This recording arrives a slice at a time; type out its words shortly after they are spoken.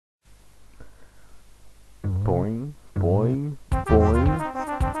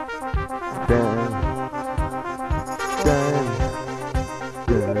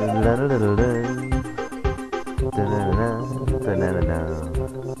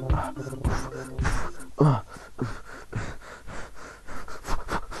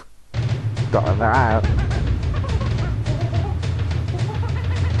Got that.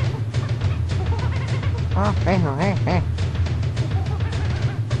 Oh, hey, hey, hey.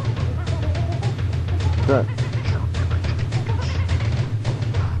 Good.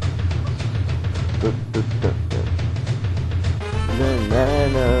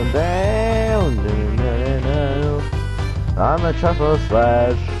 I'm a truffle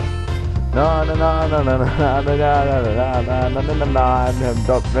slash. No, no, no, no, no, no, no, no, no, no, no, no, no, no, no. I'm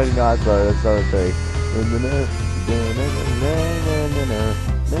not very nice, so it's so sorry.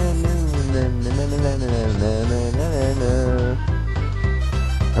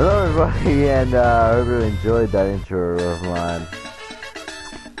 Hello, everybody, and I hope you enjoyed that intro of mine.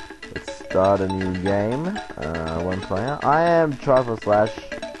 Let's start a new game. One player. I am Truffle Slash,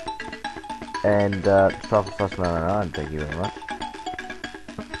 and Truffle Slash 99. Thank you very much.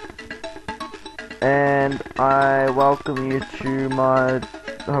 And I welcome you to my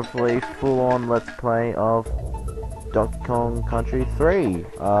hopefully full-on Let's Play of Donkey Kong Country 3.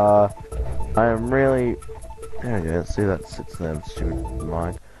 I am really... There we go, let's see that sits there, stupid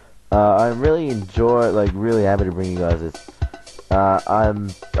mic. I really really happy to bring you guys this. I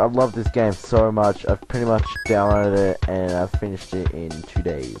love this game so much. I've pretty much downloaded it and I've finished it in 2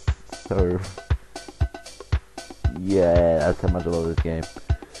 days. So, yeah, that's how much I love this game.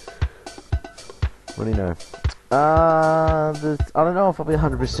 What do you know? I don't know if I'll be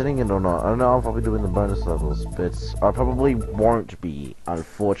 100%ing it or not. I don't know if I'll be doing the bonus levels, but I probably won't be,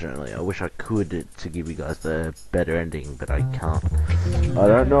 unfortunately. I wish I could to give you guys the better ending, but I can't. I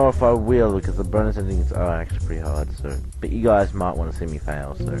don't know if I will, because the bonus endings are actually pretty hard, so... But you guys might want to see me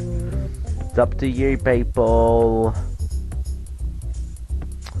fail, so... It's up to you, people!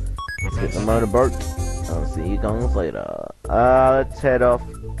 Let's get the motorboat. I'll see you guys later. Let's head off.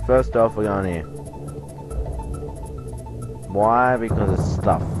 First off, we're going here. Why? Because of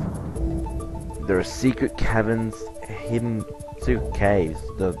stuff. There are secret caverns, hidden secret caves,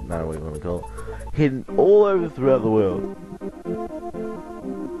 doesn't matter what you want to call it, hidden all over throughout the world.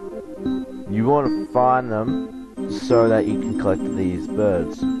 You want to find them so that you can collect these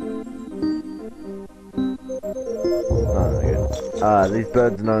birds. These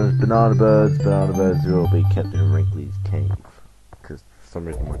birds are known as banana birds. Banana birds will be kept in Wrinkly's cave. Because for some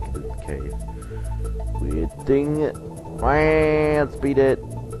reason I kept it in the cave. Weird thing. Let's beat it.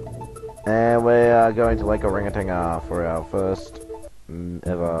 And we are going to Lake Orangatanga for our first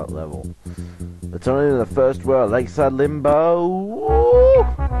ever level. It's only the first world, Lakeside Limbo. Woo!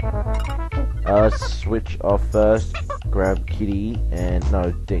 Switch off first. Grab Kitty and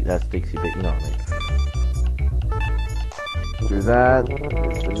no, that's Dixie, but you know what I mean. Do that.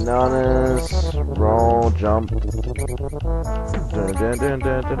 Bananas. Roll. Jump. Dun, dun, dun, dun,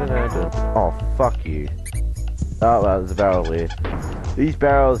 dun, dun, dun. Oh, fuck you. Oh, well, there's a barrel here. These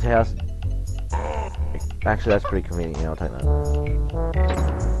barrels house... Actually, that's pretty convenient. Yeah, I'll take that.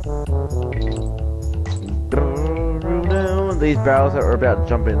 These barrels that we're about to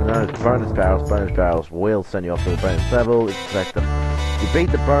jump in, no, bonus barrels will send you off to the bonus level. Expect them. If you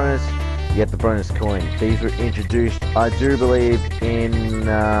beat the bonus, you get the bonus coin. These were introduced, I do believe, in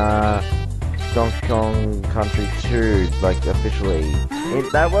Donkey Kong Country 2, like officially.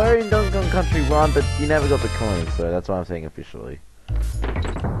 They were in Donkey Kong Country 1, but you never got the coins, so that's why I'm saying officially.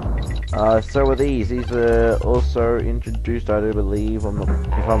 So were these were also introduced, I do believe. If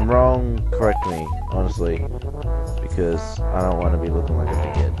I'm wrong, correct me, honestly, because I don't want to be looking like a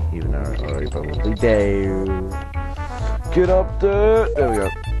dickhead, even though I already probably do. Get up there! There we go.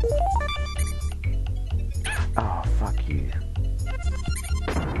 Oh, fuck you.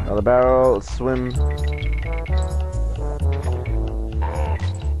 Another barrel, let's swim.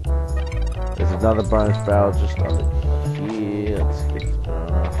 There's another bonus barrel just under here. Let's get this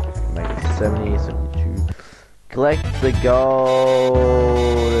banana. Make it 70, 72. Collect the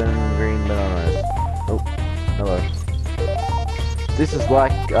gold and green bananas. Oh, hello. This is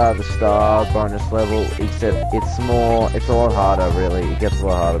like the star bonus level, except it's a lot harder really. It gets a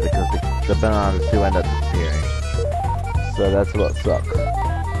lot harder because the bananas do end up disappearing. So that's what sucks.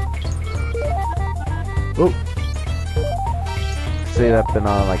 Oh! See that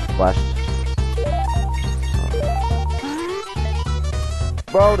banana like flashed?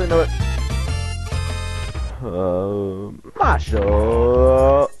 Rolled into it.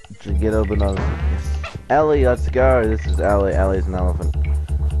 Marshall! Get a banana. Ellie, let's go. This is Ellie. Ellie's an elephant.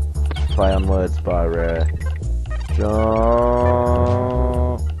 Play on words by Rare.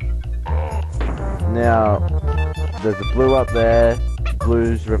 Jump. Now, there's a blue up there.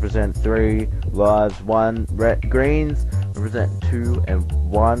 Blues represent 3 lives. Greens represent 2 and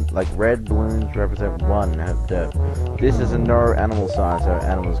 1, like red balloons represent 1 have death. This is a no animal sign, so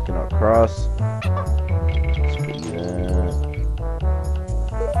animals cannot cross. Let's put you there.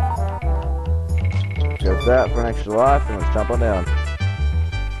 Go with that for an extra life, and let's jump on down.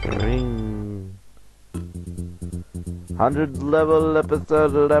 Ring. 100 level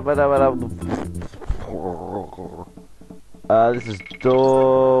episode. This is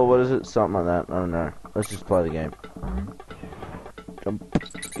door. What is it? Something like that. I don't know. Let's just play the game. Jump.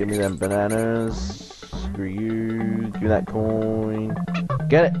 Give me them bananas. Screw you. Give me that coin.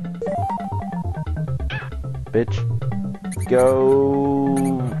 Get it, bitch. Go.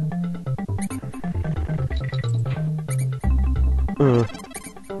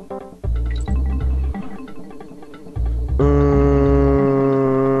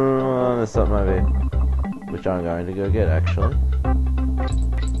 There's something over here, which I'm going to go get, actually.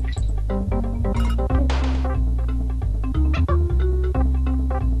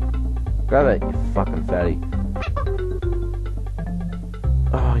 Grab it, you fucking fatty.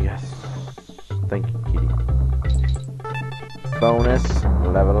 Oh, yes. Thank you, kitty. Bonus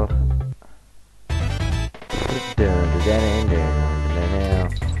level.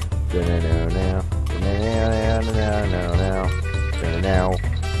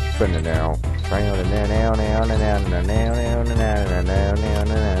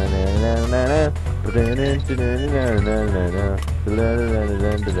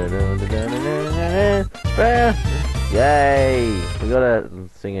 Yay! We gotta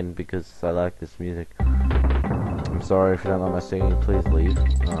singing because I like this music. I'm sorry if you don't like my singing, please leave.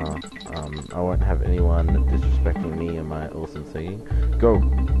 I won't have anyone disrespecting me and my awesome singing. Go!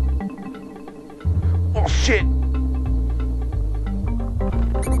 Oh shit!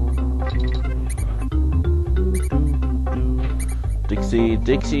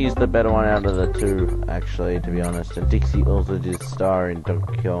 Dixie is the better one out of the two, actually, to be honest. And Dixie also did star in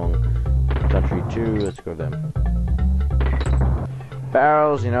Donkey Kong Country 2. Let's go them.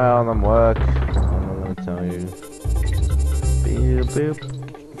 Barrels, you know how them work. I'm not gonna tell you. Beep, beep.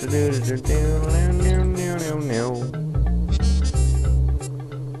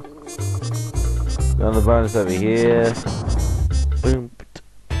 Another bonus over here. Boom.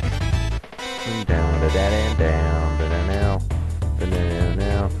 Down,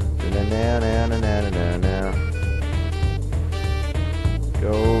 down, down, down.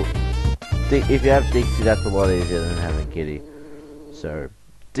 Go. If you have Dixie, that's a lot easier than having Kitty. So,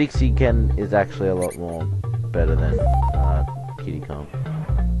 Dixie is actually a lot more better than Kitty Kong.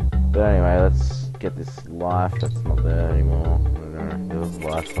 But anyway, let's get this life that's not there anymore. I don't know, there was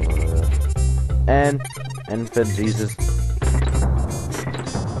life somewhere there. And for Jesus.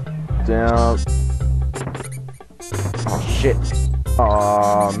 Down. Oh shit.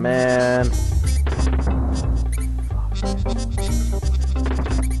 Oh man.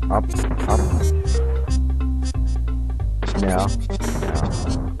 Up. Now.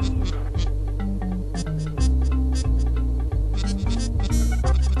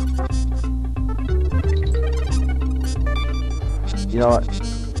 You know what?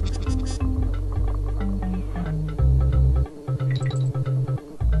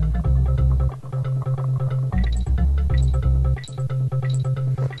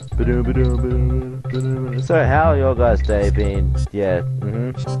 So how your guys' day been? Yeah,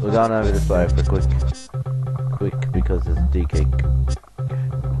 we're going over this way for quick because there's a DK.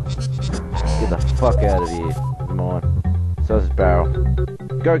 Get the fuck out of here. Come on. So is this barrel.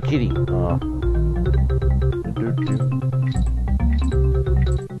 Go kitty. Oh.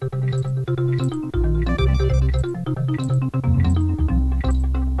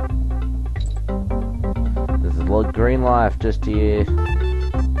 There's a lot of green life just here.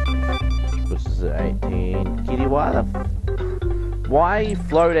 18. Kitty, why are you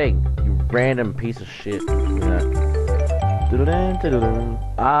floating? You random piece of shit.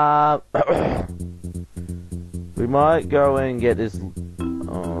 We might go and get this.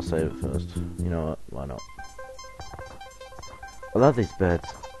 Oh, I'll save it first. You know what? Why not? I love these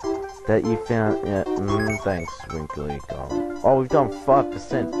birds that you found. Yeah. Thanks, Wrinkly. Oh, we've done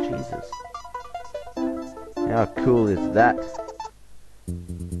 5%. Jesus. How cool is that?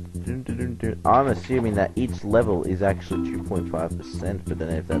 I'm assuming that each level is actually 2.5%, but then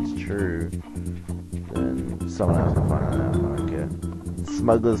if that's true, then someone else can find that out. I don't care.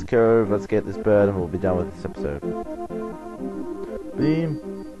 Smuggler's Cove, let's get this bird and we'll be done with this episode. Beam,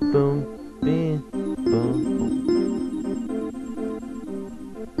 boom, beam, boom, boom.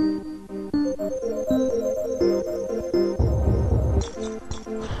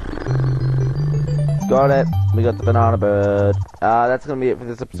 Got it. We got the banana bird. That's gonna be it for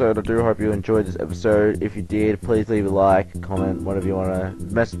this episode. I do hope you enjoyed this episode. If you did, please leave a like, comment, whatever you wanna.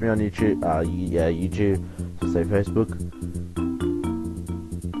 Message me on YouTube. Yeah, YouTube. Just say Facebook.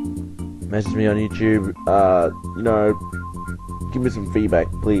 Message me on YouTube. You know, give me some feedback,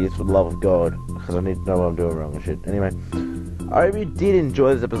 please, for the love of God, because I need to know what I'm doing wrong and shit. Anyway, I hope you did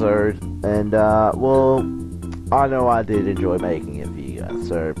enjoy this episode, and well, I know I did enjoy making it for you guys.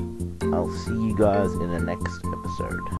 So I'll see you guys in the next episode.